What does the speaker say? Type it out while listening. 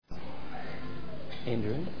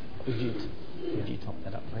Andrew, would you top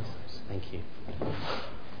that up, please? Thank you.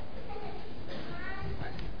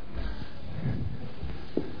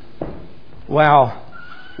 Wow,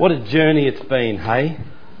 what a journey it's been, hey?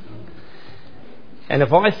 And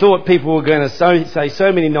if I thought people were going to say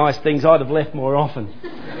so many nice things, I'd have left more often.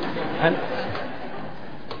 And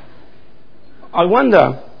I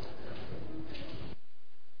wonder,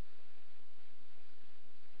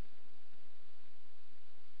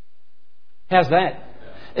 how's that?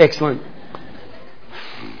 Excellent.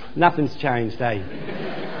 Nothing's changed, eh?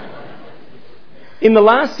 In the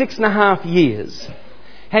last 6.5 years,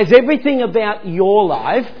 has everything about your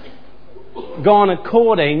life gone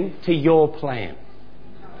according to your plan?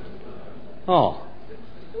 Oh.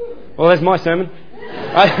 Well, that's my sermon.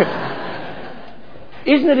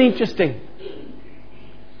 Isn't it interesting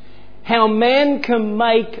how man can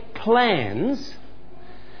make plans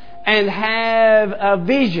and have a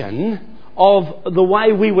vision of the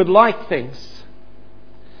way we would like things,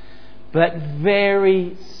 but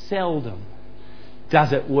very seldom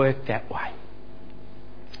does it work that way.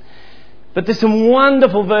 But there's some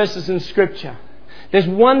wonderful verses in Scripture. There's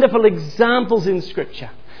wonderful examples in Scripture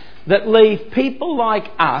that leave people like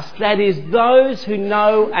us, that is those who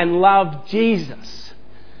know and love Jesus,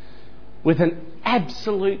 with an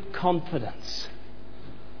absolute confidence.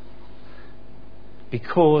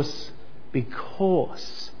 Because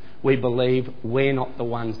we believe we're not the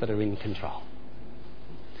ones that are in control.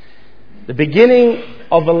 The beginning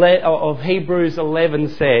of Hebrews 11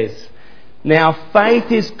 says, "Now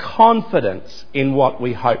faith is confidence in what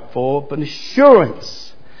we hope for, but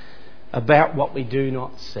assurance about what we do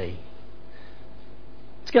not see."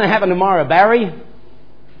 It's going to happen tomorrow, Barry.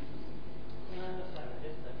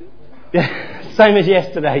 Same as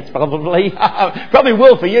yesterday, probably. Probably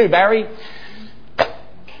will for you, Barry.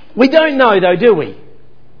 We don't know though, do we?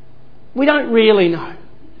 We don't really know.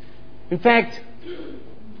 In fact,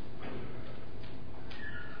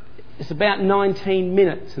 it's about 19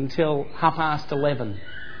 minutes until 11:30.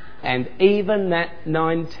 And even that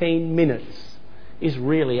 19 minutes is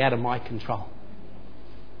really out of my control.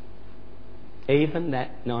 Even that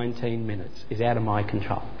 19 minutes is out of my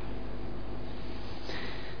control.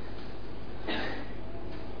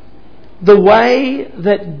 The way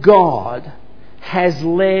that God has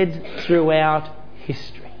led throughout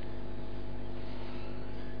history.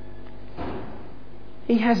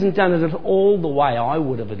 He hasn't done it at all the way I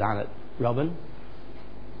would have done it, Robin.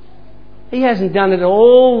 He hasn't done it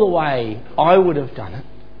all the way I would have done it.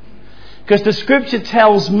 Because the Scripture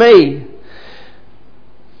tells me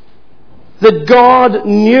that God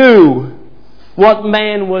knew what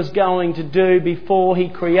man was going to do before He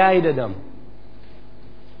created him.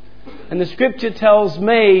 And the Scripture tells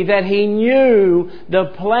me that He knew the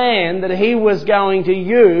plan that He was going to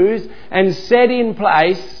use and set in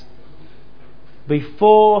place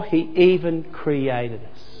before He even created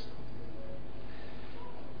us.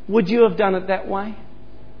 Would you have done it that way?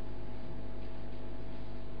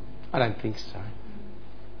 I don't think so.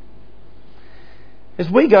 As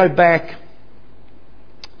we go back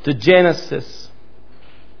to Genesis,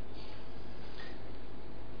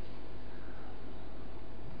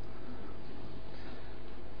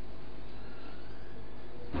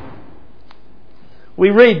 we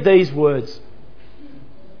read these words.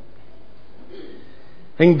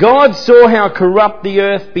 "And God saw how corrupt the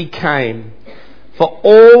earth became, for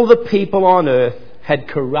all the people on earth had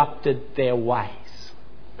corrupted their ways."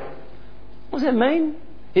 What does that mean?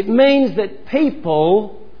 It means that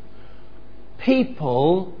people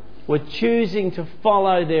were choosing to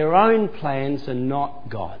follow their own plans and not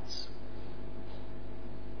God's.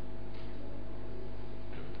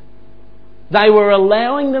 They were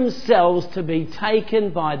allowing themselves to be taken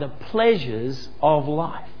by the pleasures of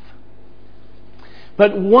life.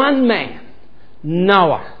 But one man,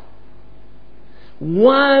 Noah,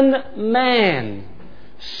 one man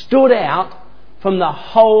stood out from the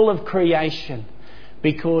whole of creation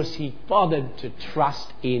because he bothered to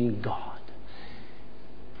trust in God.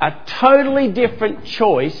 A totally different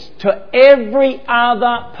choice to every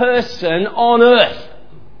other person on earth.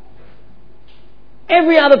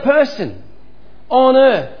 Every other person on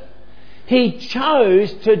earth. He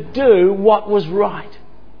chose to do what was right.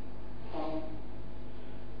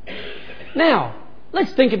 Now,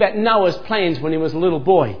 let's think about Noah's plans when he was a little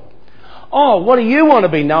boy. Oh, what do you want to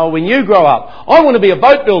be, Noah, when you grow up? I want to be a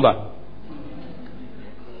boat builder.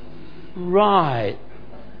 Right.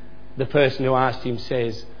 The person who asked him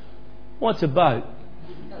says, "What's a boat?"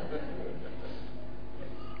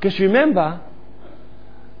 Because remember,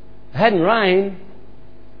 it hadn't rained.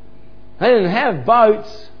 They didn't have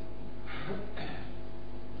boats.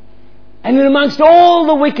 And in amongst all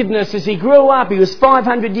the wickedness, as he grew up, he was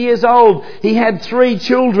 500 years old. He had 3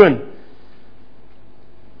 children.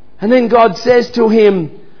 And then God says to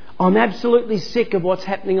him, I'm absolutely sick of what's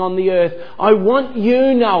happening on the earth. I want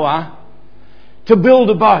you, Noah, to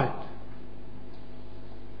build a boat.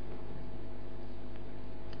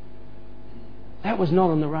 That was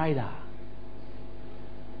not on the radar.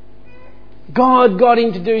 God got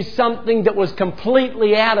him to do something that was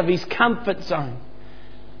completely out of his comfort zone.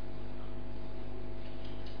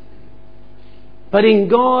 But in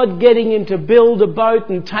God getting him to build a boat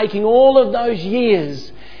and taking all of those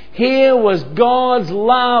years, here was God's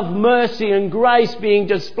love, mercy and grace being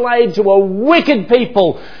displayed to a wicked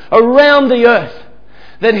people around the earth.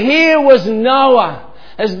 That here was Noah,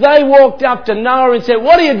 as they walked up to Noah and said,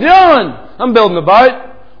 what are you doing? I'm building a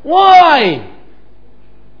boat. Why?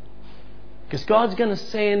 Because God's going to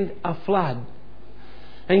send a flood.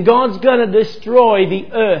 And God's going to destroy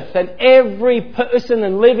the earth, and every person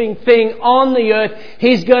and living thing on the earth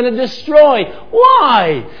He's going to destroy.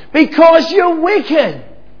 Why? Because you're wicked.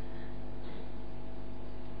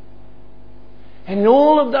 And in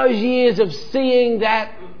all of those years of seeing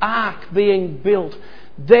that ark being built,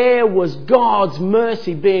 there was God's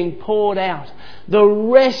mercy being poured out. The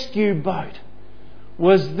rescue boat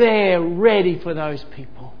was there ready for those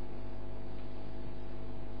people.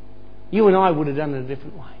 You and I would have done it a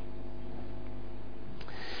different way.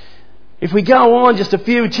 If we go on just a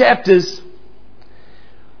few chapters,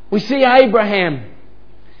 we see Abraham.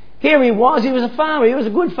 Here he was a farmer, he was a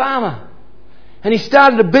good farmer. And he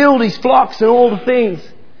started to build his flocks and all the things.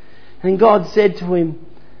 And God said to him,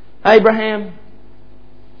 Abraham,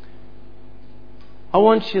 I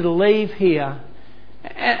want you to leave here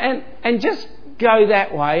and just go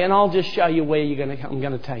that way, and I'll just show you where I'm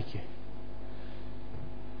going to take you.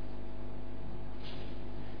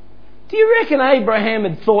 Do you reckon Abraham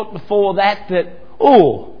had thought before that,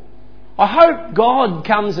 I hope God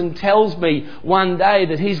comes and tells me one day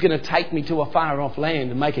that He's going to take me to a far off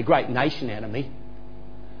land and make a great nation out of me?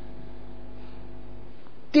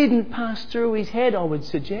 Didn't pass through his head, I would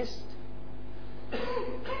suggest.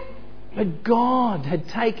 But God had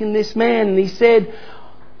taken this man and He said,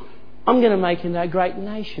 I'm going to make a great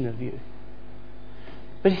nation of you.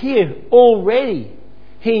 But here, already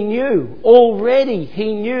he knew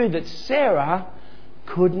that Sarah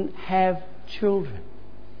couldn't have children.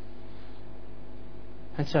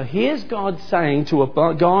 And so here's God saying to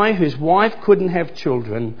a guy whose wife couldn't have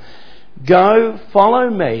children, go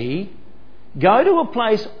follow me, go to a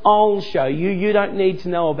place I'll show you. You don't need to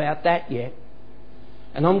know about that yet.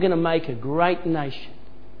 And I'm going to make a great nation.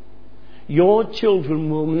 Your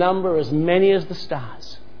children will number as many as the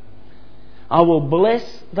stars. I will bless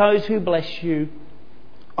those who bless you.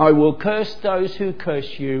 I will curse those who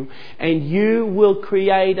curse you. And you will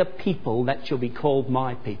create a people that shall be called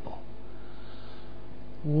my people.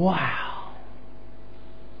 Wow.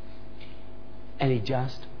 And he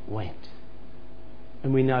just went.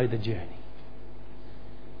 And we know the journey.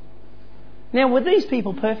 Now, were these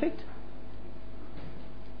people perfect?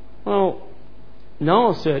 Well,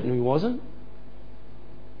 Noah certainly wasn't.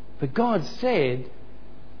 But God said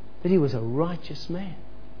that he was a righteous man.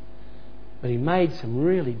 But he made some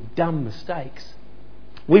really dumb mistakes.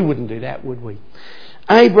 We wouldn't do that, would we?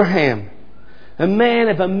 Abraham, a man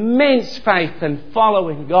of immense faith and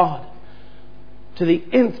following God to the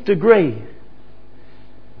nth degree.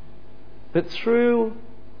 But through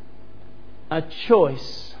a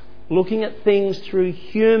choice, looking at things through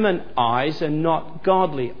human eyes and not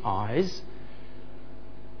godly eyes,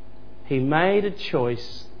 he made a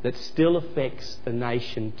choice that still affects the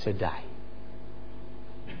nation today.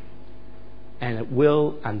 And it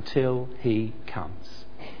will until he comes.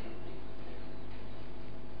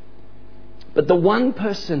 But the one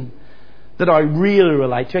person that I really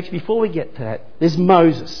relate to, actually before we get to that, is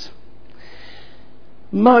Moses.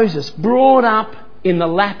 Moses, brought up in the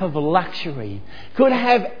lap of luxury, could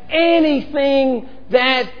have anything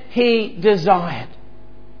that he desired.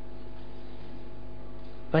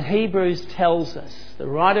 But Hebrews tells us, the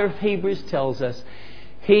writer of Hebrews tells us,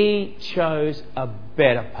 he chose a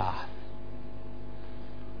better path.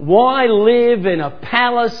 Why live in a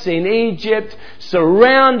palace in Egypt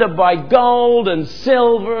surrounded by gold and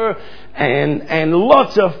silver and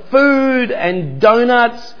lots of food and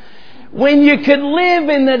donuts when you could live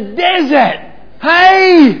in the desert?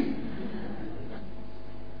 Hey!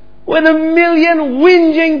 With 1 million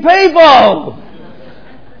whinging people!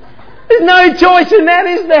 There's no choice in that,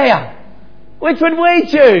 is there? Which would we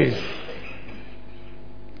choose?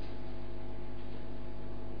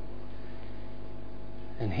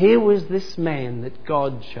 And here was this man that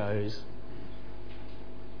God chose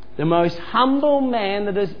The most humble man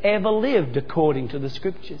that has ever lived, according to the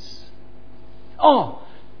Scriptures. Oh,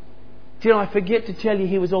 did I forget to tell you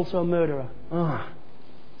he was also a murderer? Oh.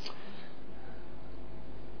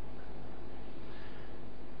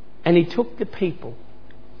 And he took the people.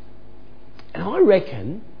 And I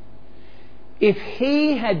reckon if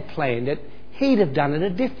he had planned it, he'd have done it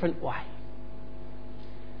a different way.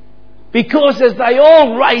 Because as they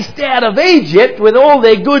all raced out of Egypt with all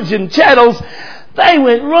their goods and chattels, they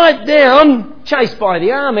went right down, chased by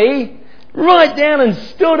the army, right down and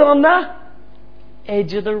stood on the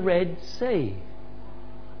edge of the Red Sea.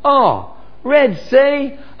 Oh, Red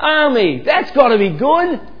Sea, army, that's got to be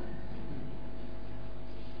good.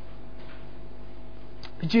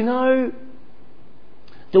 But you know,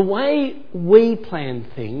 the way we plan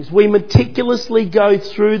things, we meticulously go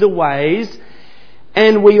through the ways,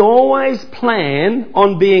 and we always plan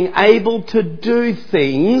on being able to do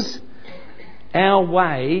things our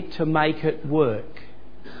way to make it work.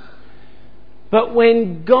 But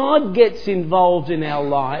when God gets involved in our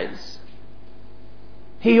lives,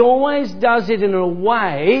 He always does it in a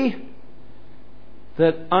way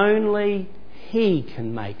that only He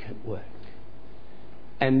can make it work.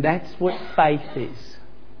 And that's what faith is.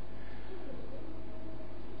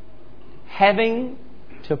 Having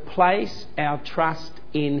to place our trust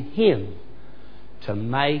in Him to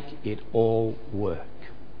make it all work.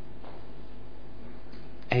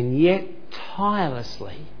 And yet,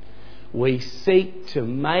 tirelessly, we seek to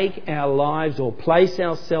make our lives or place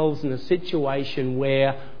ourselves in a situation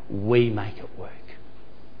where we make it work.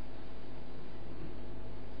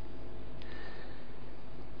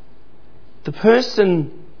 The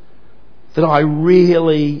person that I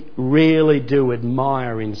really, really do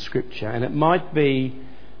admire in Scripture, and it might be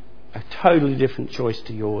a totally different choice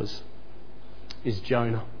to yours, is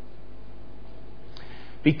Jonah.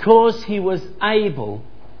 Because he was able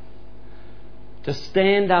to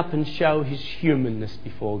stand up and show his humanness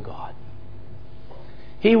before God.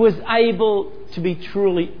 He was able to be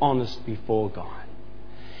truly honest before God.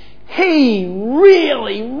 He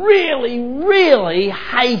really, really, really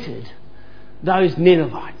hated those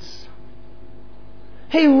Ninevites.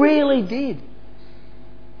 He really did.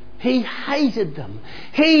 He hated them.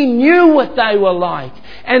 He knew what they were like.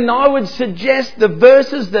 And I would suggest the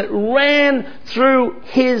verses that ran through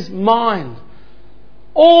his mind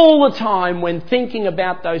all the time when thinking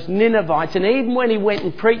about those Ninevites, and even when he went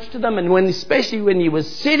and preached to them, and especially when he was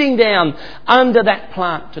sitting down under that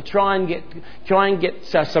plant to try and get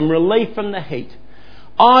some relief from the heat.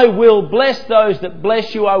 I will bless those that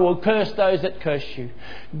bless you. I will curse those that curse you.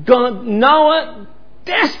 Jonah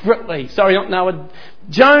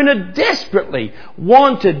desperately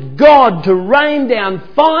wanted God to rain down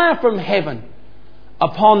fire from heaven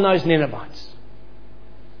upon those Ninevites.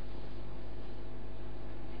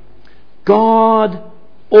 God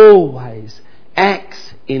always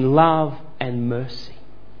acts in love and mercy.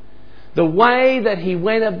 The way that He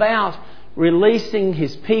went about releasing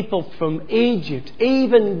His people from Egypt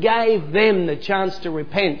even gave them the chance to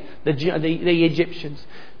repent, the Egyptians,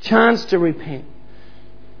 chance to repent.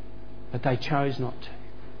 But they chose not to.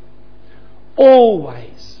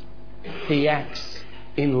 Always He acts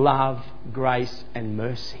in love, grace and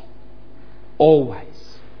mercy. Always.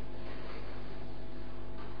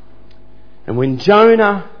 And when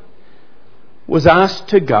Jonah was asked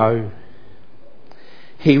to go,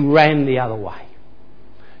 he ran the other way.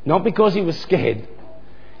 Not because he was scared,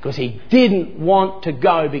 because he didn't want to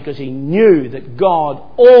go, because he knew that God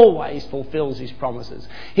always fulfills His promises.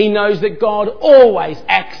 He knows that God always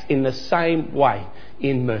acts in the same way,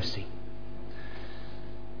 in mercy.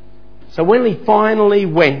 So when he finally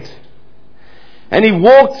went, and he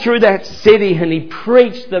walked through that city and he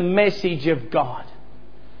preached the message of God,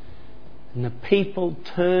 and the people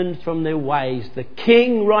turned from their ways, the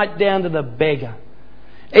king right down to the beggar.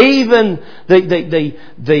 Even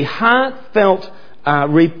the heartfelt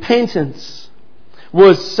repentance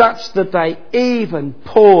was such that they even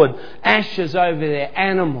poured ashes over their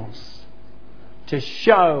animals to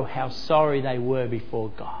show how sorry they were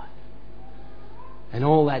before God. And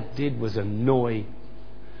all that did was annoy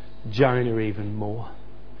Jonah even more.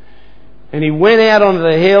 And he went out onto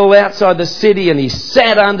the hill outside the city and he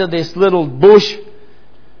sat under this little bush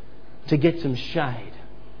to get some shade.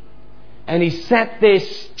 And he sat there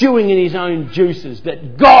stewing in his own juices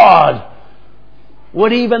that God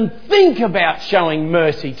would even think about showing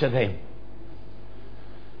mercy to them.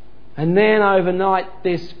 And then overnight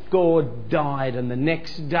this God died, and the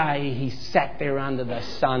next day he sat there under the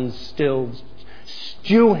sun still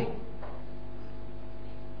stewing.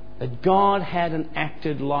 That God hadn't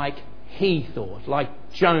acted like he thought,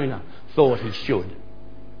 like Jonah thought he should.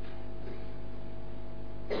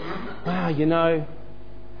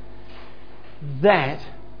 that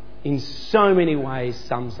in so many ways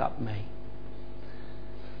sums up me.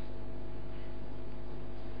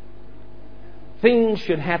 Things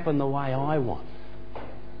should happen the way I want.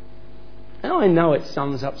 And I know it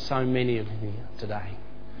sums up so many of you today.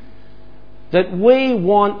 That we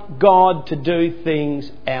want God to do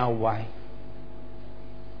things our way.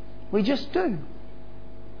 We just do.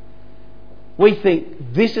 We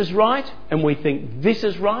think this is right, and we think this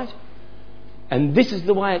is right, and this is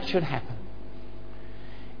the way it should happen.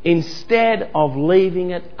 Instead of leaving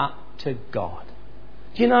it up to God.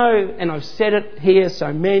 Do you know, and I've said it here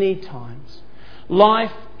so many times,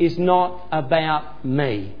 life is not about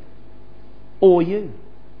me or you,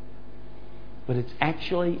 but it's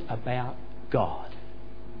actually about God.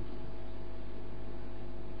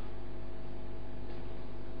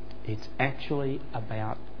 It's actually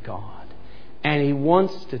about God. And He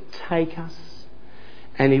wants to take us,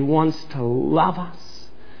 and He wants to love us.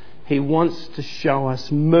 He wants to show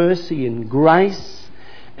us mercy and grace,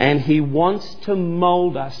 and He wants to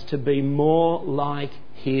mould us to be more like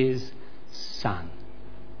His Son.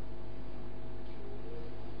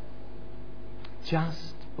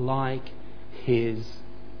 Just like His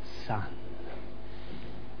Son.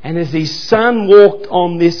 And as His Son walked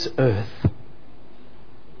on this earth,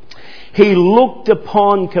 He looked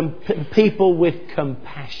upon people with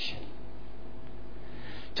compassion.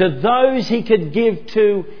 To those He could give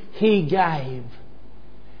to, He gave.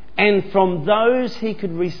 And from those He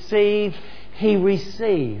could receive, He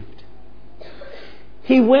received.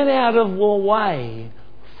 He went out of the way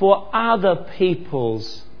for other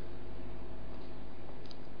people's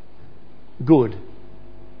good.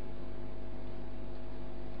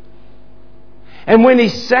 And when He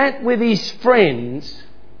sat with His friends,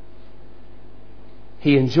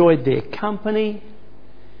 He enjoyed their company,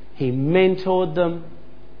 He mentored them,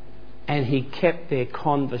 and He kept their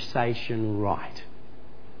conversation right.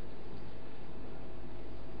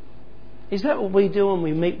 Is that what we do when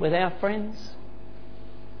we meet with our friends?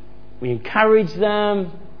 We encourage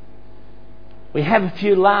them, we have a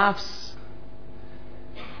few laughs,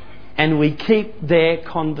 and we keep their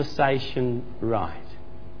conversation right.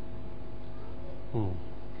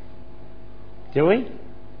 Do we?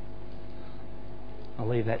 I'll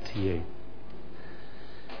leave that to you.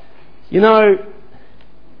 You know,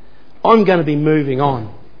 I'm going to be moving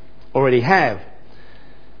on. Already have.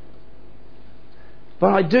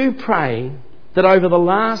 But I do pray that over the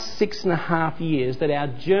last 6.5 years that our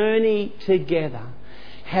journey together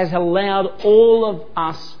has allowed all of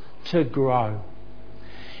us to grow.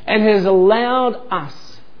 And has allowed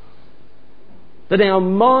us that our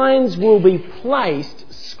minds will be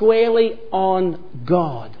placed squarely on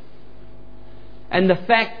God. And the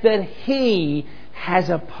fact that He has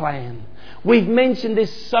a plan. We've mentioned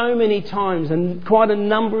this so many times, and quite a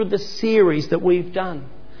number of the series that we've done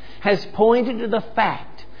has pointed to the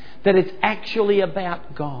fact that it's actually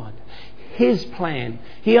about God. His plan.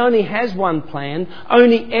 He only has one plan,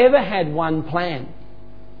 only ever had one plan.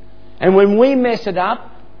 And when we mess it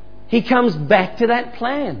up, He comes back to that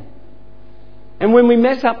plan. And when we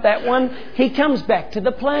mess up that one, He comes back to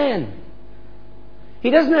the plan. He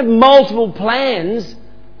doesn't have multiple plans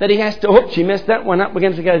that He has to, oops, you messed that one up, we're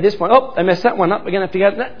going to have to go to this one. Oh, they messed that one up, we're going to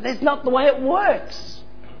have to go. That's not the way it works.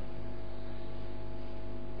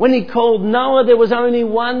 When He called Noah, there was only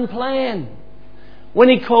one plan. When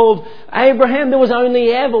He called Abraham, there was only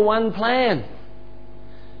ever one plan.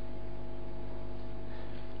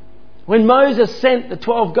 When Moses sent the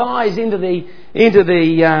 12 guys into the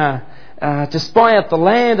to spy out the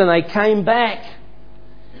land, and they came back,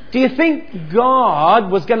 do you think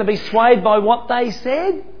God was going to be swayed by what they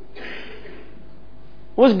said?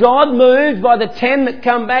 Was God moved by the 10 that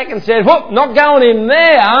come back and said, whoop, not going in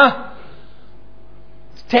there.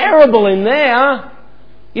 It's terrible in there.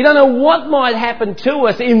 You don't know what might happen to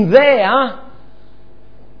us in there.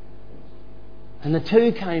 And the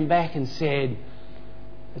 2 came back and said,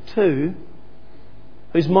 the 2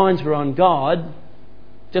 whose minds were on God,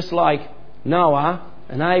 just like Noah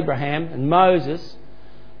and Abraham and Moses,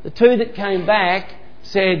 the 2 that came back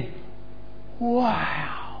said,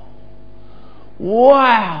 wow,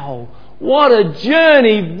 what a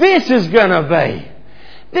journey this is going to be.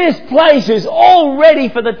 This place is all ready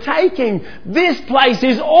for the taking. This place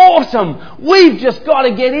is awesome. We've just got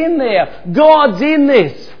to get in there. God's in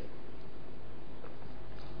this.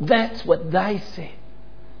 That's what they said,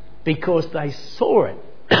 because they saw it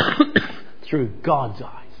through God's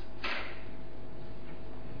eyes.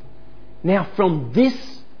 Now, from this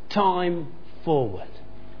time forward,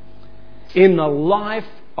 in the life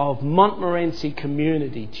of Montmorency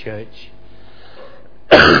Community Church,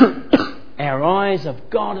 Our eyes have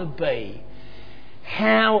got to be,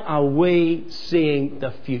 how are we seeing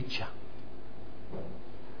the future?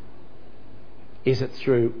 Is it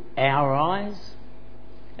through our eyes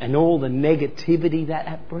and all the negativity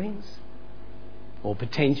that brings? Or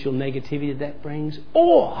potential negativity that brings?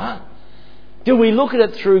 Or do we look at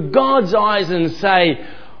it through God's eyes and say,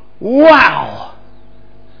 wow,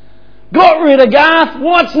 got rid of Garth,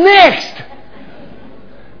 what's next?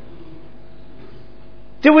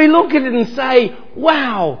 Do we look at it and say,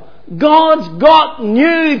 wow, God's got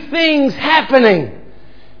new things happening,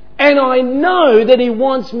 and I know that He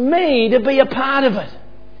wants me to be a part of it?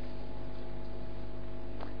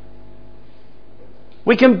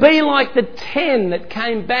 We can be like the 10 that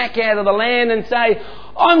came back out of the land and say,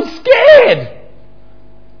 I'm scared.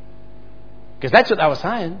 Because that's what they were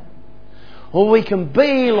saying. Or we can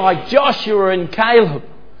be like Joshua and Caleb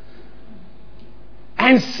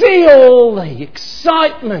and see all the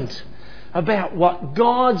excitement about what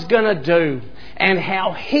God's going to do and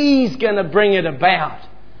how He's going to bring it about.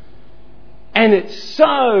 And it's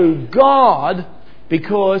so God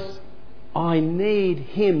because I need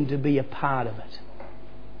Him to be a part of it.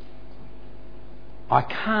 I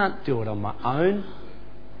can't do it on my own.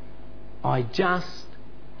 I just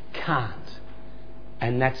can't.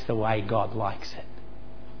 And that's the way God likes it.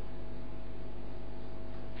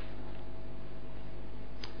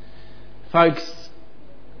 Folks,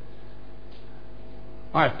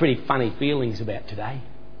 I have pretty funny feelings about today.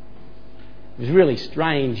 It was really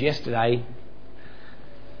strange yesterday.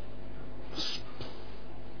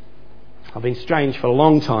 I've been strange for a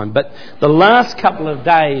long time, but the last couple of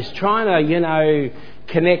days trying to,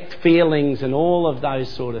 connect feelings and all of those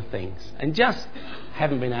sort of things, and just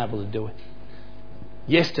haven't been able to do it.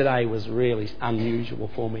 Yesterday was really unusual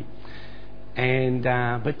for me, and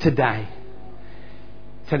but today,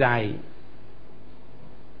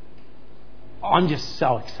 I'm just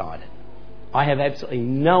so excited. I have absolutely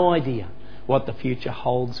no idea what the future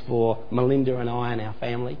holds for Melinda and I and our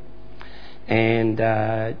family. And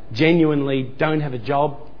genuinely don't have a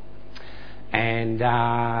job. And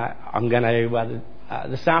I'm going to,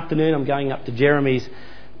 this afternoon I'm going up to Jeremy's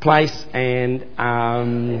place, and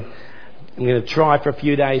I'm going to try for a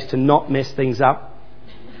few days to not mess things up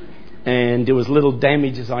and do as little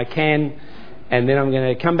damage as I can. And then I'm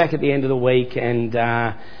going to come back at the end of the week, and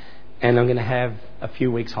I'm going to have a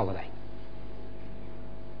few weeks holiday.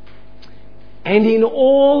 And in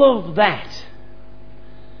all of that,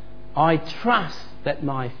 I trust that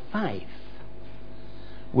my faith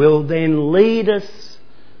will then lead us,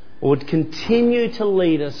 or continue to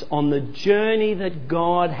lead us, on the journey that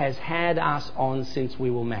God has had us on since we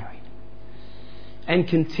were married. And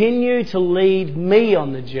continue to lead me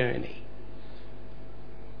on the journey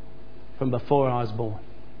from before I was born.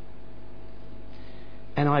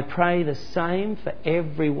 And I pray the same for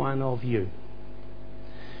every one of you.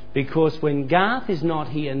 Because when Garth is not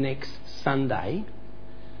here next Sunday,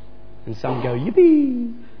 and some go,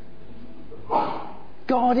 yippee,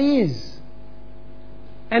 God is.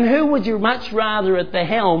 And who would you much rather at the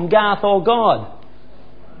helm, Garth or God?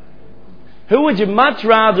 Who would you much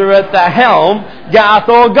rather at the helm, Garth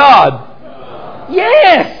or God?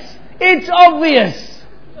 Yes! It's obvious.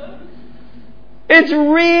 It's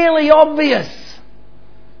really obvious.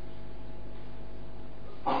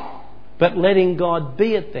 But letting God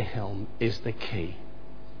be at the helm is the key.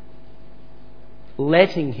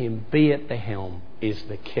 Letting Him be at the helm is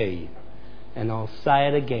the key. And I'll say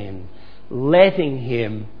it again. Letting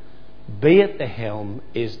Him be at the helm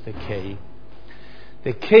is the key.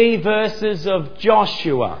 The key verses of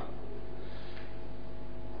Joshua.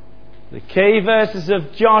 The key verses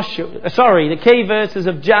of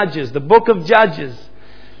Judges, the book of Judges.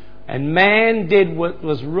 And man did what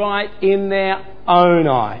was right in their own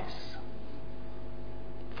eyes.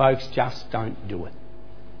 Folks, just don't do it.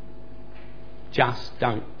 Just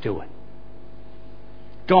don't do it.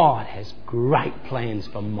 God has great plans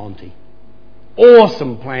for Monty.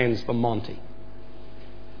 Awesome plans for Monty.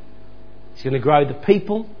 He's going to grow the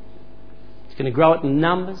people. He's going to grow it in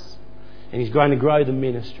numbers. And He's going to grow the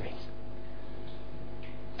ministries.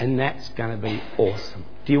 And that's going to be awesome.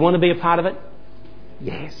 Do you want to be a part of it?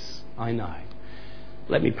 Yes, I know.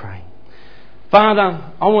 Let me pray.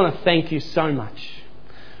 Father, I want to thank You so much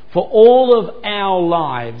for all of our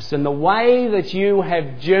lives and the way that You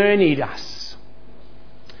have journeyed us.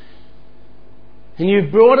 And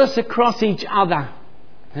You've brought us across each other.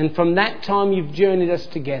 And from that time You've journeyed us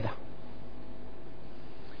together.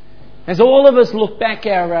 As all of us look back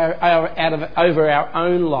over our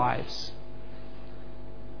own lives,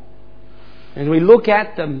 and we look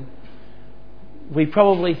at them, we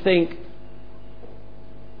probably think,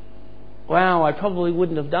 wow, I probably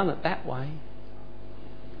wouldn't have done it that way.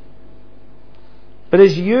 But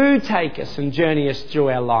as you take us and journey us through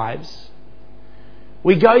our lives,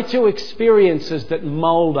 we go through experiences that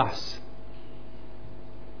mould us.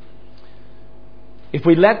 If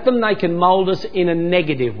we let them, they can mould us in a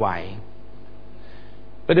negative way.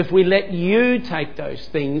 But if we let you take those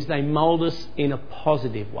things, they mould us in a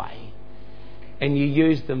positive way. And you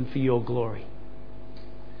use them for your glory.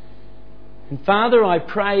 And Father, I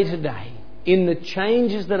pray today, in the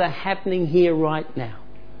changes that are happening here right now,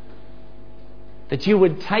 that you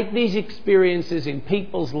would take these experiences in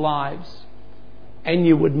people's lives and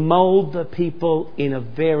you would mould the people in a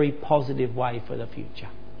very positive way for the future.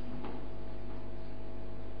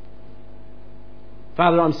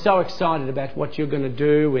 Father, I'm so excited about what you're going to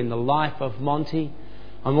do in the life of Monty.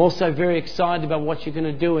 I'm also very excited about what you're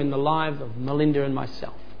going to do in the life of Melinda and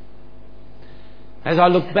myself. As I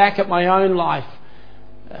look back at my own life,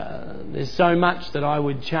 there's so much that I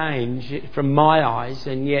would change from my eyes,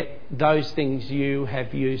 and yet those things you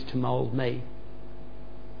have used to mould me.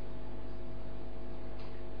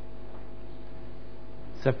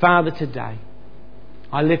 So Father, today,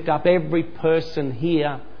 I lift up every person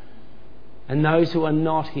here and those who are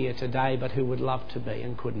not here today but who would love to be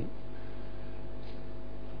and couldn't.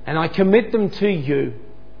 And I commit them to you.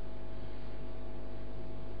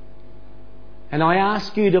 And I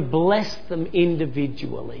ask you to bless them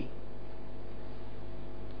individually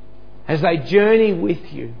as they journey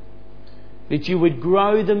with you, that you would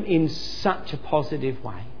grow them in such a positive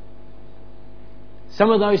way. Some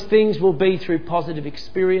of those things will be through positive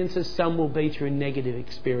experiences, some will be through negative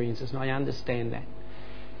experiences, and I understand that.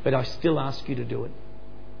 But I still ask you to do it.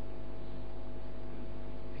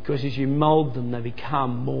 Because as you mould them, they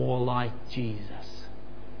become more like Jesus.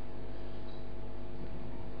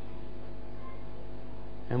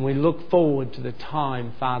 And we look forward to the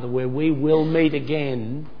time, Father, where we will meet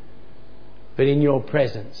again, but in your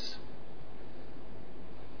presence.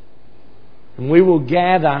 And we will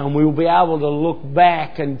gather and we will be able to look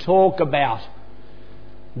back and talk about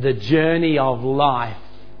the journey of life.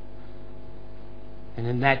 And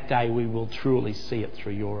in that day we will truly see it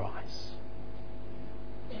through your eyes.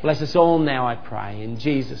 Bless us all now, I pray. In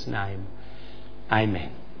Jesus' name,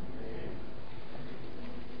 amen.